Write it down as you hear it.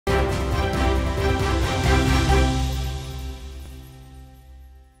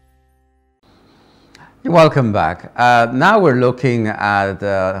Welcome back. Now we're looking at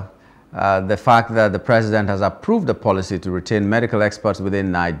the fact that the president has approved a policy to retain medical experts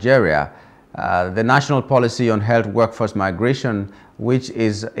within Nigeria. The national policy on health workforce migration, which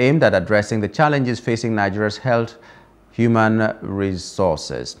is aimed at addressing the challenges facing Nigeria's health human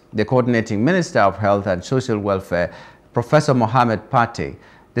resources. The coordinating Minister of Health and Social Welfare, Professor Mohammed Pate,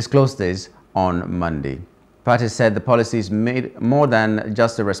 disclosed this on Monday. Pate said the policy is made more than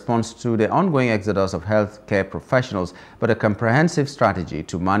just a response to the ongoing exodus of healthcare professionals, but a comprehensive strategy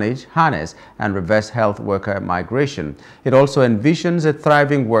to manage, harness, and reverse health worker migration. It also envisions a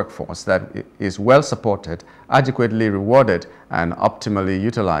thriving workforce that is well supported, adequately rewarded, and optimally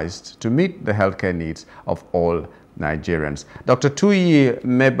utilized to meet the healthcare needs of all Nigerians. Dr. Tuyi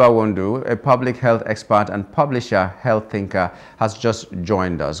Mebawondu, a public health expert and publisher, Healthnika, has just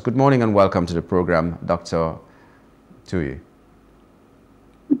joined us. Good morning and welcome to the program, Dr. Tuyi.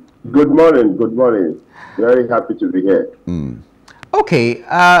 Good morning. Good morning. Very happy to be here. Okay,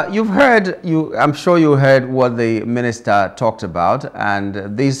 I'm sure you heard what the minister talked about, and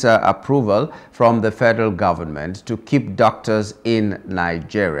this approval from the federal government to keep doctors in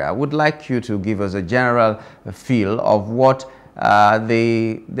Nigeria. I would like you to give us a general feel of what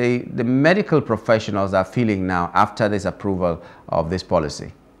the medical professionals are feeling now after this approval of this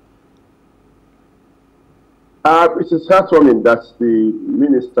policy. It is heartwarming that the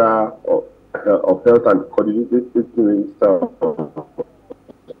Minister of Health and Coordinating Minister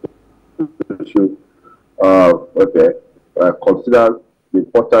should consider the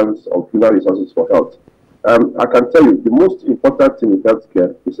importance of human resources for health. I can tell you the most important thing in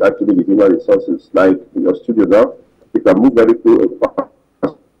healthcare is actually the human resources. Like in your studio now, you can move very quickly.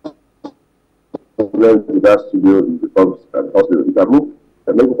 That studio it becomes an hospital. You can move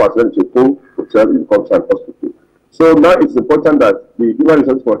a medical personnel to a full hotel, it becomes an hospital. So now it's important that the human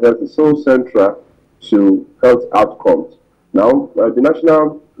resources for health is so central to health outcomes. Now, the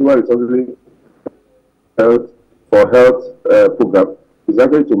National Human Resources program is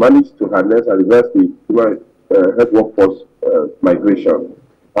actually to manage, to harness, and reverse the human health workforce migration.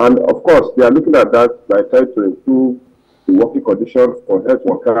 And of course, they are looking at that by trying to improve the working conditions for health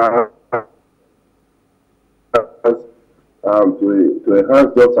workers, to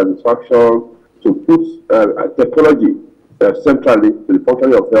enhance job satisfaction, to put technology centrally to the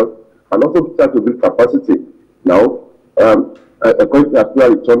functioning of health, and also start to build capacity. Now, according to the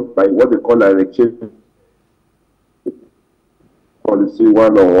return by what they call an exchange policy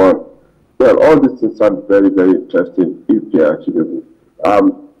 101. Well, all these things sound very, very interesting if they are achievable.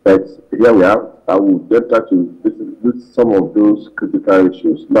 But here we are. I will get back to some of those critical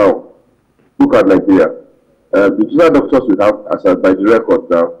issues. Now, look at Nigeria. The total doctors we have, by the record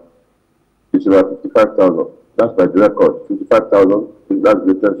now, it's about 55,000. That's by the record. 55,000 is that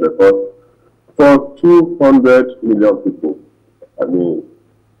the latest record for 200 million people. I mean,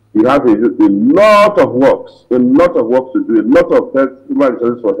 we have a lot of works to do, a lot of human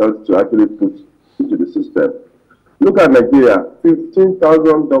resources for health to actually put into the system. Look at Nigeria,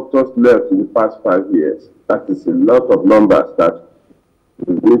 15,000 doctors left in the past 5 years. That is a lot of numbers that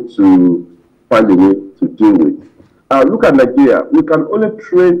we need to find a way to deal with. Look at Nigeria. We can only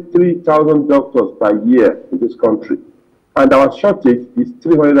train 3,000 doctors per year in this country. And our shortage is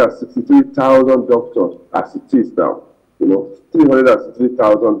 363,000 doctors as it is now.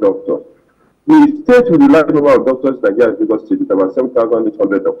 363,000 doctors. The state with the largest number of doctors in Nigeria is Lagos State, with about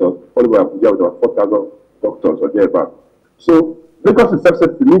 7,800 doctors, followed by Abuja with about 4,000 doctors or thereabout. So Lagos itself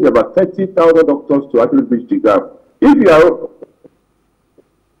said we need about 30,000 doctors to actually bridge the gap. If you are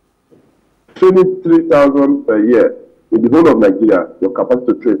training 3,000 per year in the whole of Nigeria, your capacity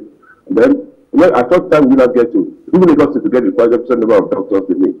to train, and then at what time will not get to? Even Lagos to get the required number of doctors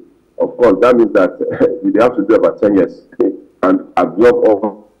they need. Of course, that means that they have to do about 10 years and absorb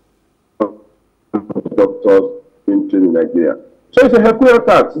all doctors in training in Nigeria. So it's a Herculean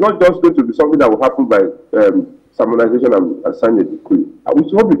task. It's not just going to be something that will happen by sermonization and signing a decree. We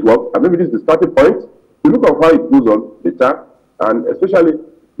should hope it works, and maybe this is the starting point. We look at how it goes on later, and especially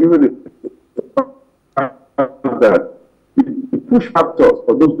even if that the push factors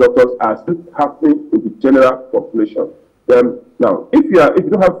for those doctors are still happening in the general population. Now, if you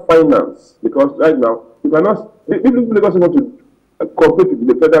don't have finance, because right now you cannot, if Lagos want to cooperate with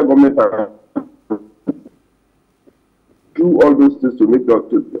the federal government and do all those things to make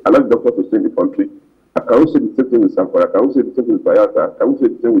to allow the doctors to stay in the country, I can also say the same thing with Sanford. I can also say the same thing with Bayelsa. I can also say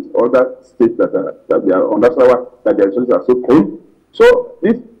the same with other states that they are on that that their resources are so cold. So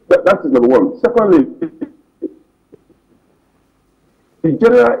that is number one. Secondly, the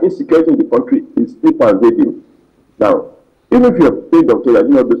general insecurity in the country is still pervading. Now, Even if you're paid doctor, you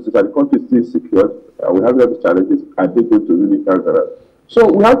know, this is and the country is still secure, we have other challenges, are they going to really counter that? So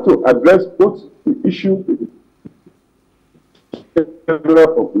we have to address both the issue with the general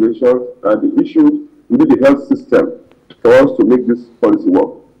population and the issues within the health system for us to make this policy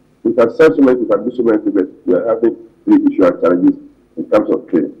work. We can send so many, we can do so many things, but we are having the issue and challenges in terms of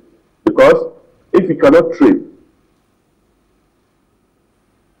training. Because if you cannot train,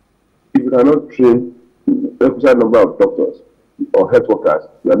 a requisite number of doctors or health workers,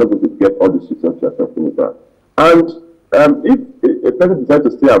 you are not going to get all the systems you are talking about. And if a person decides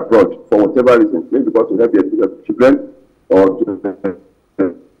to stay abroad for whatever reason, maybe because to help the education of children or to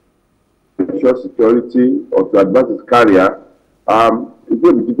ensure security or to advance his career, it's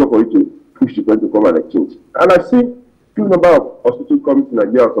going to be difficult for you to push the person to come and exchange. And I see few number of hospitals coming to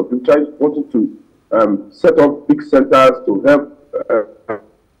Nigeria, or some people wanting to set up big centers to help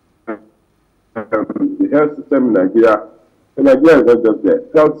the health system in Nigeria. In Nigeria is not just the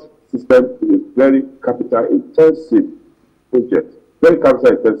health system is a very capital intensive project, very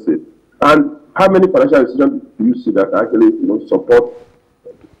capital intensive. And how many financial institutions do you see that actually support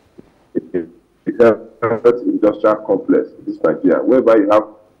the health industrial complex in this Nigeria, whereby you have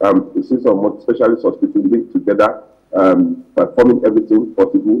a system of multi-specialist hospitals linked together, performing everything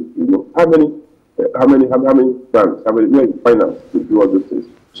possible? How many banks, how many finance to do all those things?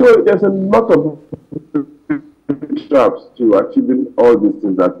 So there's a lot of traps to achieving all these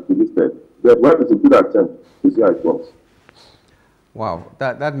things that you listed. But what is a good attempt to see how it works. Wow,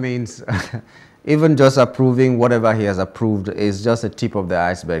 that means even just approving whatever he has approved is just a tip of the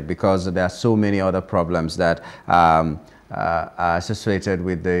iceberg, because there are so many other problems that are associated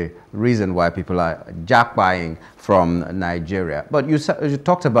with the reason why people are JAPAing from Nigeria. But you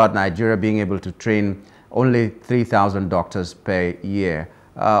talked about Nigeria being able to train only 3,000 doctors per year.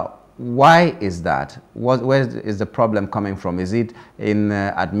 Why is that? Where is the problem coming from? Is it in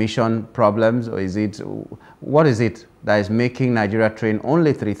admission problems, or what is it that is making Nigeria train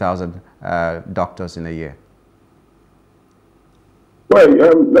only 3,000 doctors in a year? Well,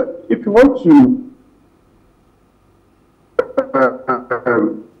 if you want to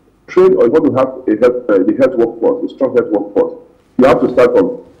train, or you want to have the health workforce, a strong health workforce, you have to start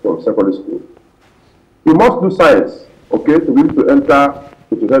from secondary school. You must do science, okay, to be able to enter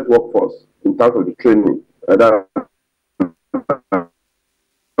into health workforce in terms of the training, either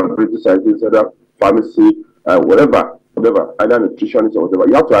scientists, either pharmacy, whatever, either nutritionist or whatever.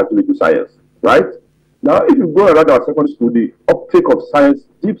 You have to actually do science, right? Now, if you go around our secondary school, the uptake of science,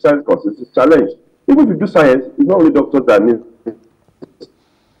 deep science courses is challenged. Even if you do science, it's not only doctors that need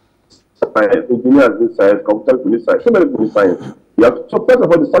science, engineers need science, computers need science, so many people need science. So first of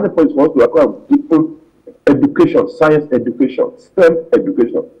all, the starting point is for us to acquire different education, science education, STEM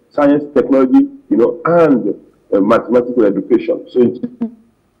education, science, technology, and mathematical education. So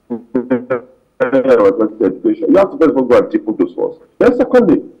education, you have to first of all go and take those first. Then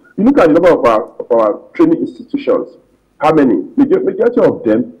secondly, you look at the number of our training institutions. How many? Majority of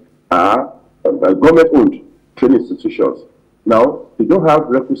them are government-owned training institutions. Now, they don't have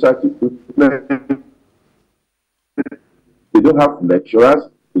requisite equipment. They don't have lecturers.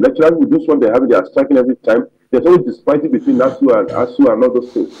 The lecturers with this one they are striking every time. There's always disparity between ASU and all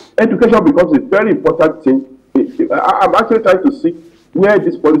those things. Education becomes a very important thing. I'm actually trying to see where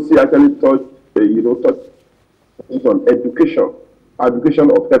this policy actually touches on education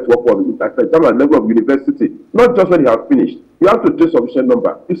of health workers at the level of university, not just when you have finished. You have to train sufficient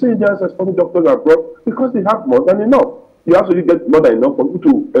number. You see, Indians responding doctors abroad because they have more than enough. You actually get more than enough for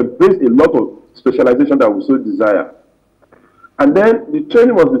people to embrace a lot of specialization that we so desire. And then the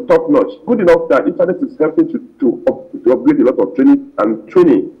training must be top notch. Good enough that internet is helping to upgrade a lot of training, and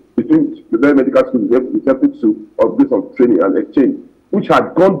training between the very medical schools is helping to upgrade some training and exchange, which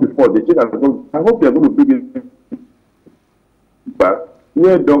had gone before. The change has gone. I hope they're going to bring it back,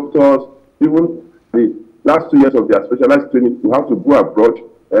 where doctors, even the last 2 years of their specialized training, you have to go abroad,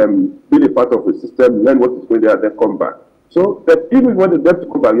 be a part of a system, learn what is going there, and then come back. So that even when they have to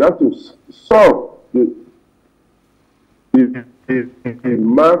come back, you have to solve the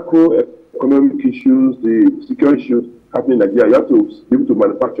macroeconomic issues, the security issues happening in Nigeria. You have to be able to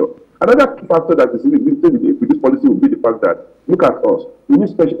manufacture. Another key factor that is with this policy will be the fact that, look at us, we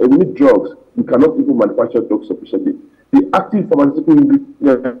need drugs. We cannot even manufacture drugs sufficiently. The active pharmaceutical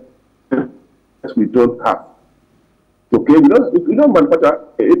ingredients we don't have. Okay, if we don't manufacture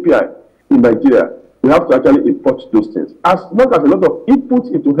API in Nigeria, we have to actually import those things. As long as a lot of input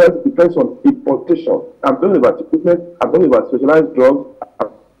into health depends on importation. I'm talking about equipment, I'm talking about specialized drugs, I'm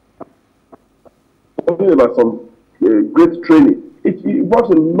talking about some great training. It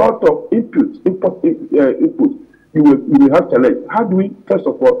involves a lot of input. you will have challenge. How do we, first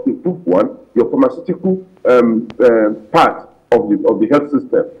of all, improve one, your pharmaceutical part of the health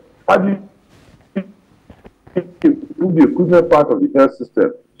system? How do you improve the equipment part of the health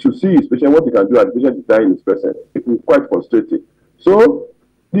system to see, especially what you can do at the patient is dying in his presence? It will be quite frustrating. So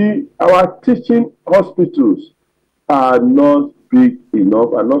our teaching hospitals are not big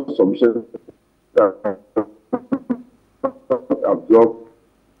enough, are not sufficient to absorb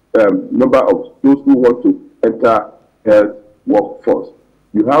number of those who want to enter health workforce.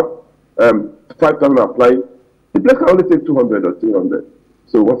 You have 5,000 applying. The place can only take 200 or 300.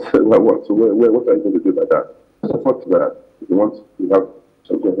 So what are you going to do about that? That's unfortunate if you want to have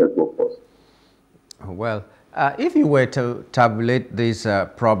something health workforce. Well, if you were to tabulate these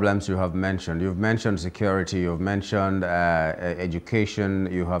problems you've mentioned security, you've mentioned education,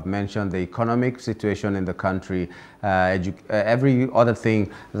 you have mentioned the economic situation in the country, every other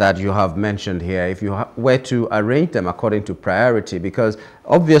thing that you have mentioned here, if you were to arrange them according to priority, because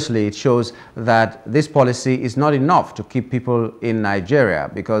obviously it shows that this policy is not enough to keep people in Nigeria,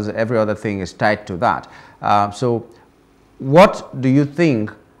 because every other thing is tied to that. So what do you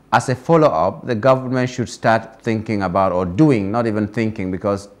think, as a follow-up, the government should start thinking about, or doing, not even thinking,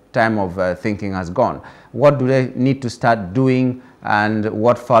 because time of thinking has gone? What do they need to start doing, and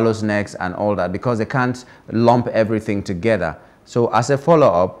what follows next, and all that? Because they can't lump everything together. So as a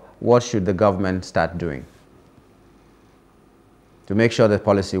follow-up, what should the government start doing to make sure the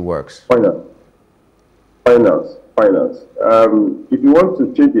policy works? Finance. If you want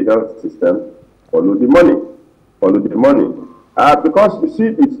to change the health system, follow the money. Because you see,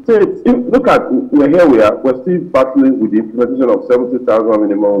 it states, look at, we're still battling with the implementation of 70,000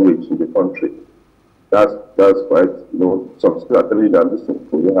 minimum wage in the country. That's quite, some people are telling you that this thing,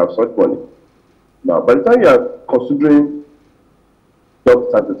 we have such money. Now, by the time you are considering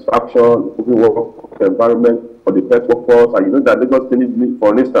job satisfaction, work environment for the health workforce, and you know that Lagos State needs,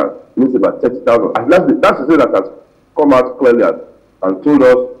 for instance, needs about 30,000. And that's the thing that has come out clearly and told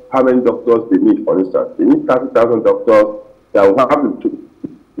us how many doctors they need, for instance. They need 30,000 doctors. That will have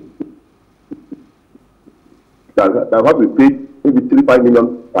to pay maybe 35 million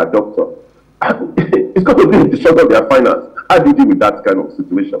per doctor. It's going to be the short of their finance. How do you deal with that kind of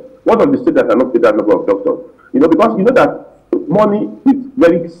situation? What of the states that cannot pay that number of doctors? Because you know that money is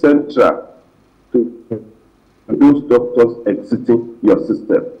very central to those doctors exiting your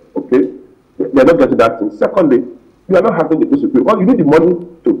system. Okay? They're not getting that thing. Secondly, you are not having the place to pay. Well, you need the money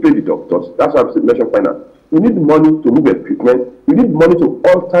to pay the doctors. That's why I'm mentioning finance. You need money to move equipment. You need money to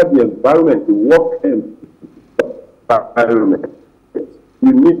alter the environment, the work environment.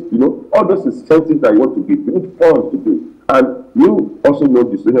 You need, all those incentives that you want to give. You need funds to do. And you also know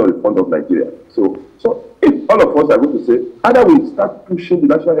the situation of the fund of Nigeria. So if all of us are going to say, either we start pushing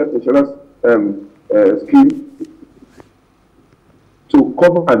the national health insurance scheme to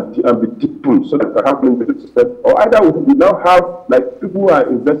cover and be deepened so that it can happen in the system, or either we now have, like, people who are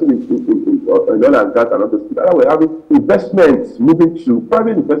investing in oil and gas and other things, either we're having investments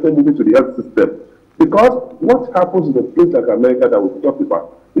private investment moving to the health system. Because what happens in a place like America that we talked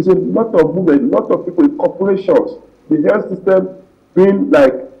about is a lot of movement, a lot of people in corporations, the health system being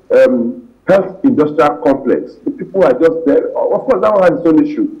like health industrial complex. The people are just there. Of course, that one has its own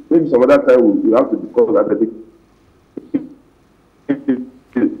issue. Maybe some other time we have to discuss that.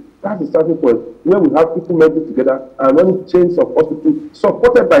 That's the starting point where we have people melded together and running chains of hospitals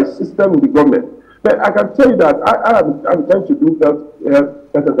supported by system in the government. But I can tell you that I'm trying to do health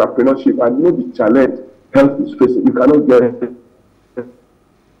entrepreneurship and know the challenge health is facing. You cannot get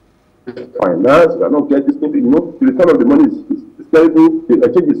finance, you cannot get this thing. The return of the money is terrible. The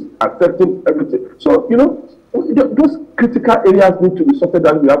exchange is affecting everything. So, those critical areas need to be sorted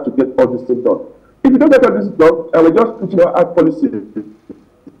out. We have to get all this thing done. If you don't get all this done, and we just put our policy,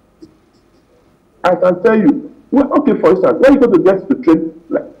 I can tell you, okay, for instance, when you go to get to train,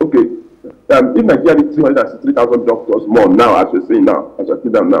 like, okay, if Nigeria needs 363,000 doctors more now, as we're saying now, as I see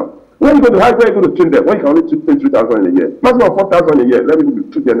them now, when you go to to train them, when you can only train 3,000 in a year, maximum 4,000 a year, let me be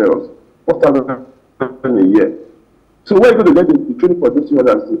too generous, 4,000 a year. So where are you going to get the training for those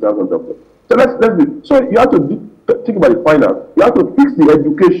 360,000 doctors? So you have to think about the finance. You have to fix the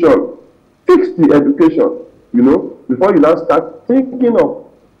education. Before you now start thinking of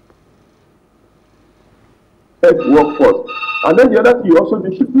workforce. And then the other thing you also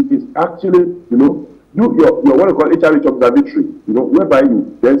need to do is actually, do your what we call HRH observatory, whereby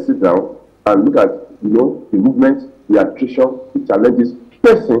you then sit down and look at, the movement, the attrition, the challenges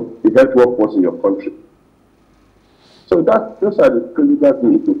facing the health workforce in your country. So those are the critical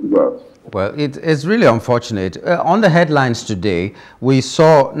things to figure out. Well, it's really unfortunate. On the headlines today, we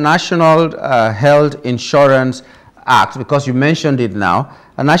saw National Health Insurance Act, because you mentioned it now,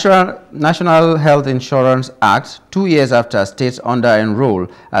 a National Health Insurance Act, 2 years after states under-enroll,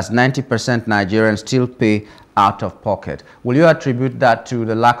 as 90% Nigerians still pay out of pocket. Will you attribute that to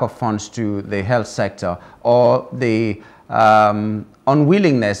the lack of funds to the health sector, or the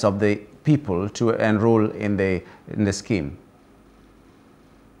unwillingness of the people to enroll in the scheme?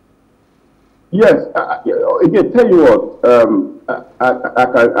 Yes, again, tell you what,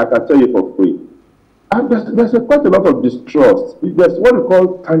 I can tell you for free. And there's quite a lot of distrust. There's what we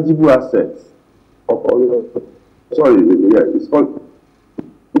call tangible assets. It's called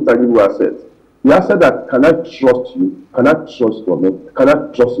intangible assets. The asset that cannot trust you, cannot trust government,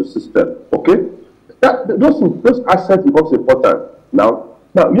 cannot trust the system. Okay? Those assets becomes important. Now,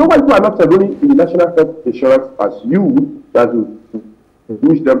 you know why people are not enrolling in the national health insurance as you that you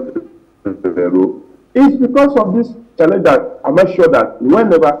wish them to enroll? It's because of this challenge that I'm not sure that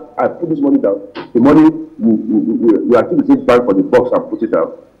whenever I put this money down, the money we are the same bank for the box and put it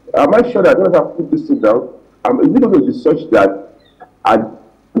down. I'm not sure that whenever I put this thing down, I'm going to be such that at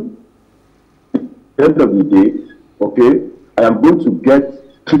the end of the day, okay, I am going to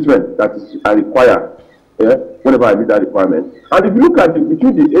get treatment that I require, whenever I meet that requirement. And if you look at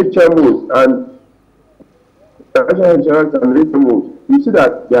between the HMOs and national insurance and HMOs, you see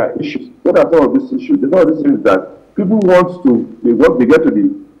that there are issues. What are some of these issues? Some of these issues that people want to, they get to the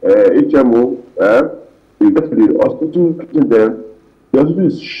HMO, they get to the hospital, the hospital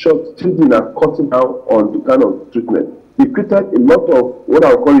is short-changing and cutting down on the kind of treatment. They created a lot of what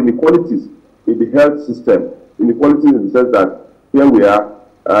I would call inequalities in the health system. Inequalities in the sense that here we are,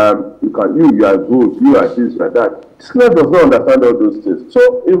 you are good, you are this, you are that. This does not understand all those things.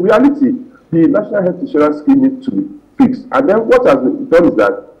 So in reality, the national health insurance scheme needs to be fixed. And then what has been done is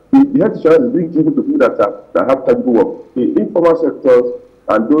that the health insurance is being given to people that have tangible work. The informal sectors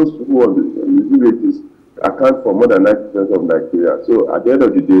and those who are the villages account for more than 90% of Nigeria. So at the end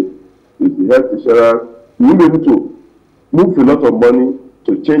of the day, with the health insurance, we will be able to move a lot of money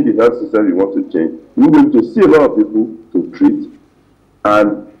to change the health system we want to change. We will be able to see a lot of people to treat,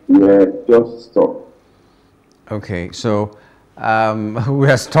 and we're just stuck. Okay, so we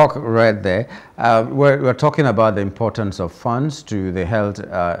are stuck right there. We're talking about the importance of funds to the health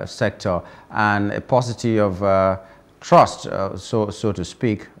sector and a paucity of trust, so to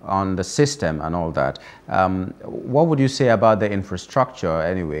speak, on the system and all that. What would you say about the infrastructure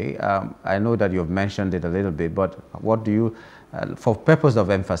anyway? I know that you've mentioned it a little bit, but what do you, for purpose of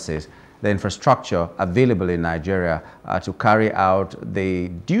emphasis, the infrastructure available in Nigeria to carry out the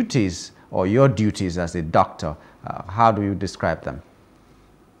duties or your duties as a doctor, how do you describe them?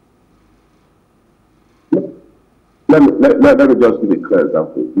 Let me just give a clear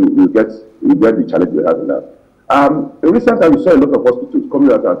example. You get the challenge we have now. In recent time, we saw a lot of hospitals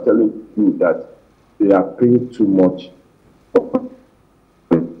coming out and telling you that they are paying too much for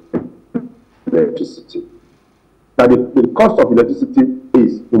electricity. That the cost of electricity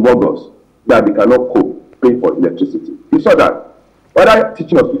is humongous, that they cannot cope paying for electricity. You saw that. Whether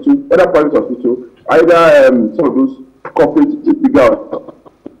teaching hospital, whether private hospital, either some of those corporate bigger,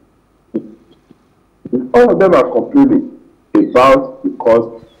 all of them are complaining about the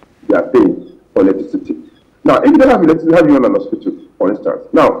cost they are paying for electricity. Now, if you don't have electricity, how do you run an hospital, for instance?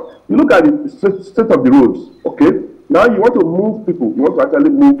 Now, you look at the state of the roads, okay? Now you want to move people, you want to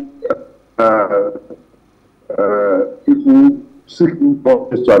actually move people, sick from one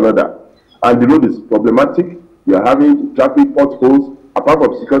place to another, and the road is problematic. You are having traffic potholes, apart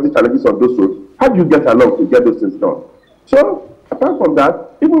from security challenges on those roads. How do you get along to get those things done? So, apart from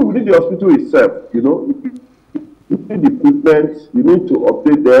that, even within the hospital itself, you know, you need the equipment, you need to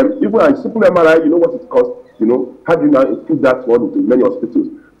update them. Even a simple MRI, you know what it costs. You know, how do you now include that one into many hospitals?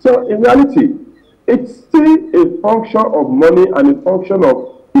 So, in reality, it's still a function of money and a function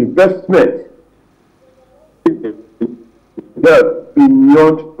of investment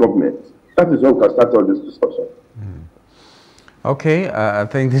beyond government. That is where we can start all this discussion. Okay, I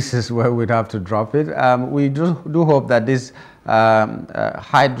think this is where we'd have to drop it. We do hope that this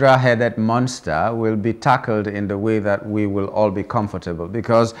hydra-headed monster will be tackled in the way that we will all be comfortable,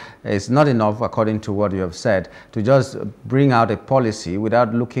 because it's not enough, according to what you have said, to just bring out a policy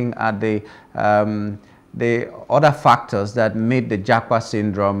without looking at the other factors that made the JAPA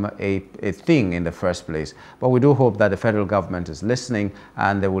syndrome a thing in the first place. But we do hope that the federal government is listening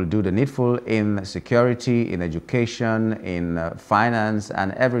and they will do the needful in security, in education, in finance,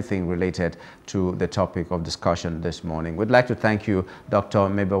 and everything related to the topic of discussion this morning. We'd like to thank you, Dr.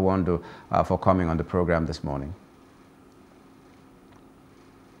 Mebawondu, for coming on the program this morning.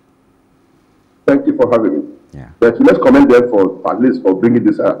 Thank you for having me. Yeah. But let's commend them for at least for bringing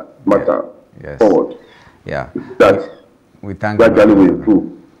this matter forward. Yeah. That We thank you. gradually will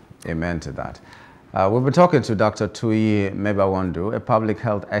improve. Amen to that. We'll be talking to Dr. Tuyi Mebawondu, a public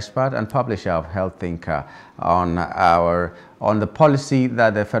health expert and publisher of Healthnika, on the policy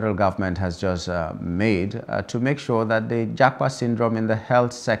that the federal government has just made to make sure that the JAPA syndrome in the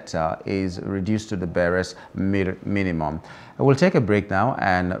health sector is reduced to the barest minimum. We'll take a break now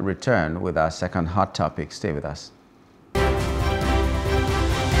and return with our second hot topic. Stay with us.